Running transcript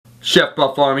Chef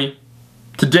Buff Army.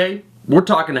 Today, we're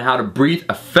talking how to breathe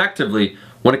effectively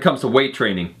when it comes to weight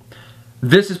training.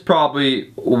 This is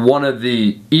probably one of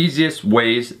the easiest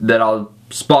ways that I'll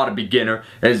spot a beginner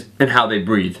is in how they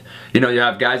breathe. You know, you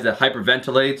have guys that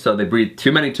hyperventilate, so they breathe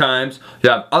too many times. You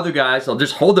have other guys that'll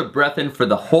just hold their breath in for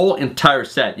the whole entire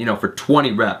set, you know, for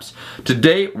 20 reps.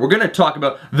 Today, we're gonna talk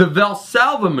about the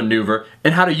Valsalva maneuver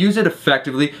and how to use it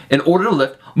effectively in order to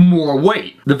lift more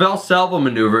weight. The Valsalva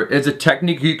maneuver is a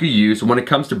technique you can use when it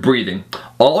comes to breathing.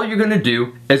 All you're gonna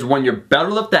do is when you're about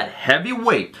to lift that heavy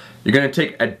weight, you're gonna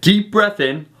take a deep breath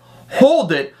in,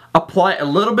 hold it, apply a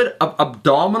little bit of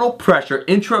abdominal pressure,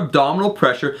 intra-abdominal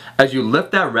pressure as you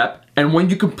lift that rep, and when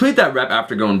you complete that rep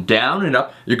after going down and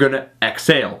up, you're gonna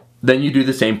exhale. Then you do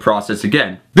the same process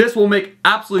again. This will make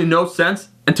absolutely no sense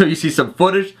until you see some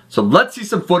footage, so let's see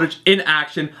some footage in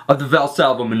action of the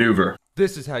Valsalva maneuver.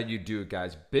 This is how you do it,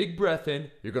 guys. Big breath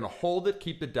in, you're gonna hold it,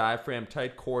 keep the diaphragm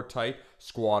tight, core tight,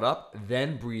 squat up,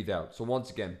 then breathe out. So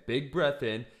once again, big breath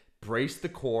in, brace the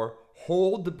core,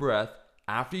 hold the breath.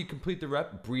 After you complete the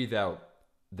rep, breathe out.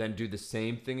 Then do the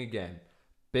same thing again.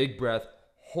 Big breath,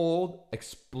 hold,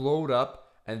 explode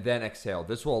up, and then exhale.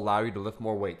 This will allow you to lift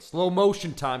more weight. Slow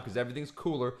motion time because everything's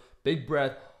cooler. Big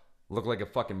breath, look like a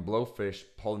fucking blowfish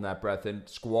holding that breath in.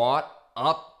 Squat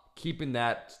up, keeping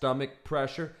that stomach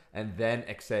pressure, and then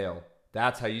exhale.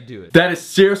 That's how you do it. That is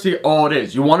seriously all it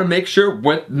is. You want to make sure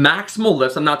with maximal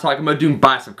lifts, I'm not talking about doing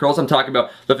bicep curls, I'm talking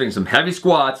about lifting some heavy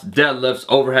squats, deadlifts,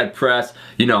 overhead press,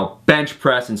 you know, bench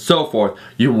press, and so forth.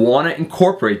 You want to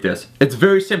incorporate this. It's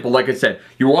very simple, like I said.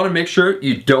 You want to make sure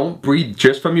you don't breathe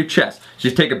just from your chest.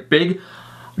 Just take a big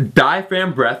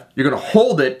diaphragm breath, you're going to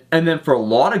hold it, and then for a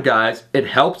lot of guys, it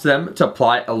helps them to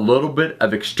apply a little bit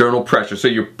of external pressure. So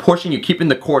you're pushing, you're keeping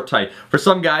the core tight. For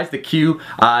some guys, the cue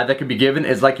that can be given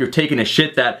is like you're taking a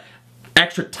shit, that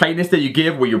extra tightness that you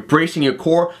give where you're bracing your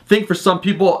core. Think for some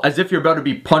people as if you're about to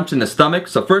be punched in the stomach.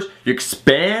 So first, you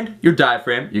expand your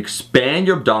diaphragm, you expand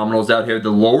your abdominals out here, the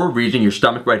lower region, your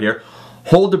stomach right here.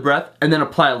 Hold the breath and then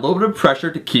apply a little bit of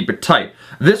pressure to keep it tight.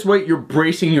 This way you're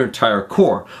bracing your entire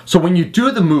core. So when you do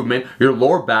the movement, your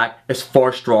lower back is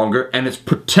far stronger and it's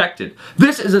protected.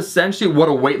 This is essentially what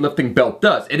a weightlifting belt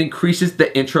does. It increases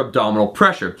the intra-abdominal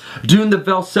pressure. Doing the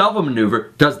Valsalva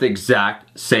maneuver does the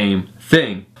exact same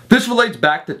thing. This relates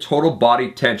back to total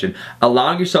body tension,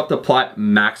 allowing yourself to apply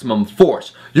maximum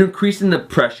force. You're increasing the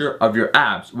pressure of your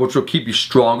abs, which will keep you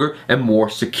stronger and more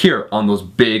secure on those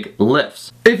big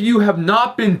lifts. If you have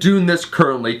not been doing this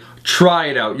currently, try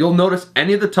it out. You'll notice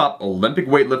any of the top Olympic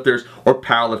weightlifters or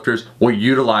powerlifters will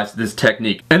utilize this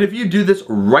technique. And if you do this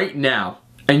right now,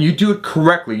 and you do it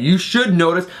correctly, you should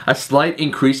notice a slight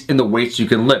increase in the weights you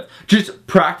can lift. Just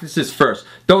practice this first.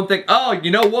 Don't think, oh,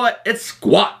 you know what? It's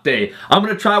squat day. I'm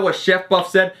gonna try what Chef Buff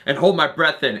said and hold my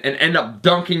breath in and end up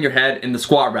dunking your head in the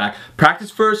squat rack.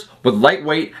 Practice first with light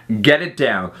weight, get it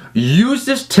down. Use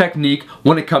this technique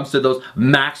when it comes to those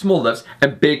maximal lifts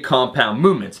and big compound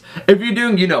movements. If you're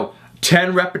doing, you know,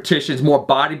 10 repetitions, more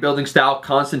bodybuilding style,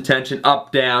 constant tension,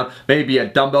 up, down, maybe a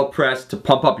dumbbell press to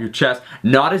pump up your chest,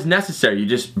 not as necessary. You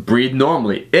just breathe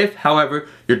normally. If, however,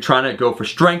 you're trying to go for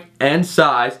strength and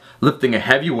size, lifting a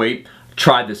heavy weight,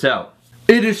 try this out.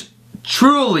 It is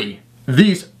truly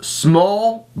these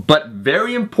small but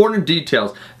very important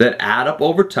details that add up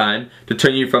over time to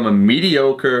turn you from a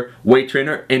mediocre weight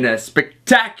trainer into a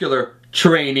spectacular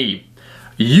trainee.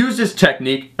 Use this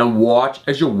technique and watch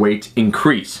as your weights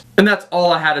increase. And that's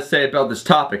all I had to say about this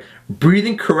topic.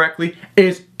 Breathing correctly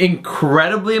is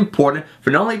incredibly important for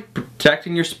not only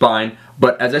protecting your spine,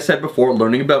 but as I said before,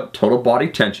 learning about total body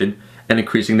tension and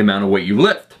increasing the amount of weight you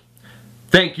lift.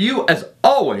 Thank you, as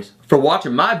always, for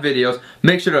watching my videos.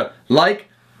 Make sure to like,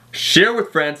 share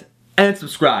with friends, and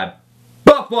subscribe.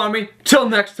 Buff Army, till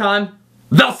next time,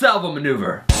 Valsalva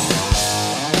maneuver.